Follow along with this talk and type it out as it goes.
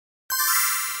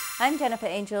I'm Jennifer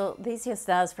Angel. These are your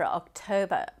stars for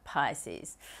October,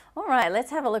 Pisces. All right, let's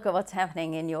have a look at what's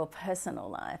happening in your personal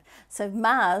life. So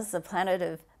Mars, the planet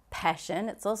of passion,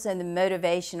 it's also the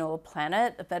motivational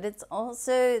planet, but it's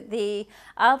also the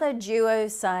other duo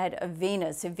side of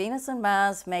Venus. So Venus and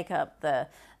Mars make up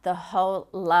the whole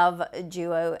love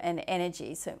duo and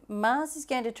energy. So Mars is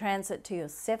going to transit to your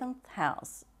 7th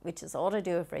house, which is all to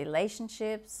do with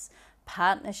relationships,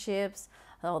 partnerships,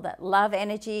 all that love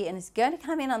energy, and it's going to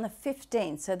come in on the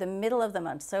 15th, so the middle of the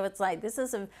month. So it's like this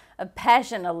is a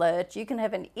passion alert. You can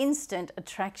have an instant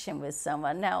attraction with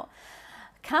someone. Now,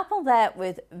 couple that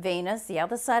with Venus, the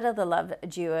other side of the love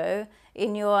duo,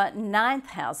 in your 9th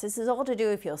house. This is all to do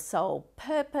with your soul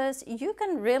purpose. You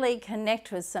can really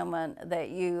connect with someone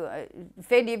that you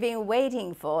feel you've been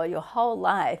waiting for your whole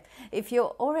life. If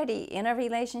you're already in a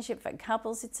relationship for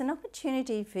couples, it's an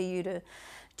opportunity for you to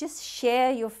just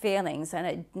share your feelings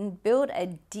and build a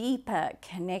deeper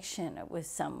connection with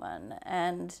someone.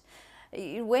 And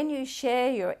when you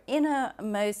share your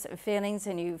innermost feelings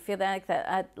and you feel like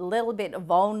that a little bit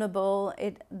vulnerable,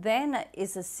 it then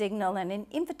is a signal and an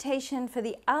invitation for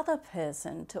the other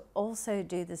person to also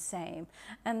do the same.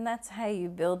 And that's how you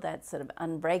build that sort of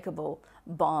unbreakable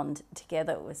bond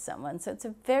together with someone. So it's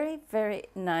a very, very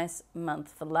nice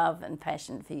month for love and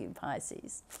passion for you,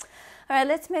 Pisces. All right,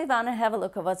 let's move on and have a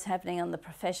look at what's happening on the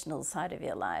professional side of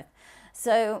your life.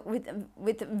 So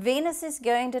with Venus is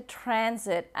going to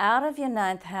transit out of your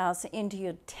 9th house into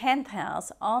your 10th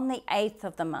house on the 8th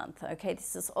of the month. Okay,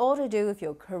 this is all to do with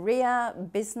your career,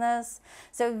 business.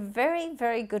 So very,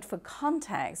 very good for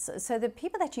contacts. So the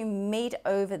people that you meet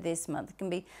over this month can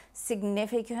be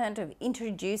significant of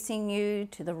introducing you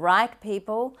to the right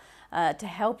people to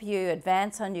help you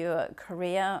advance on your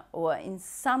career or in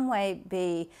some way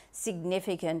be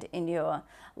significant in your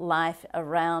life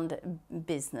around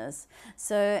business.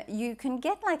 So you can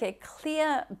get like a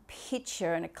clear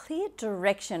picture and a clear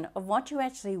direction of what you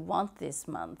actually want this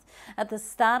month. At the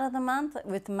start of the month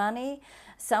with money,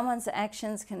 someone's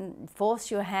actions can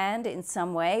force your hand in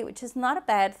some way, which is not a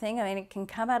bad thing. I mean, it can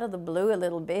come out of the blue a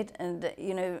little bit and,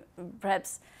 you know,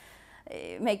 perhaps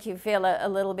make you feel a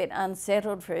little bit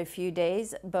unsettled for a few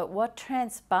days, but what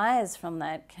transpires from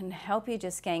that can help you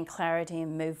just gain clarity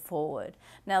and move forward.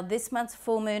 Now, this month's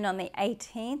full moon on the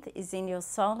 18th is in your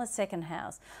solar 2nd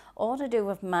house, all to do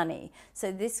with money.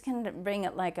 So this can bring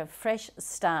it like a fresh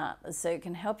start. So it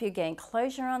can help you gain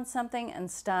closure on something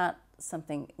and start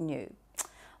something new.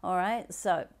 All right,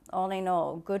 so all in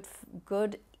all,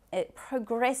 good a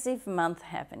progressive month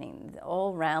happening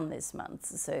all around this month,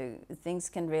 so things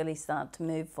can really start to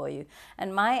move for you.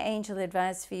 And my angel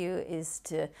advice for you is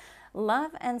to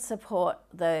love and support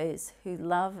those who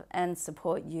love and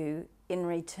support you in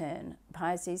return,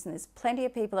 Pisces. And there's plenty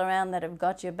of people around that have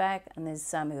got your back, and there's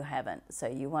some who haven't. So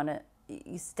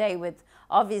you stay with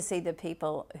obviously the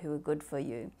people who are good for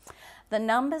you. The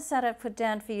numbers that I've put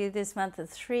down for you this month are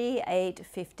 3, 8,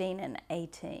 15, and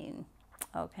 18.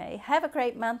 Okay, have a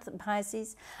great month,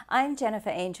 Pisces. I'm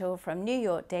Jennifer Angel from New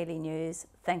York Daily News.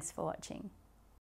 Thanks for watching.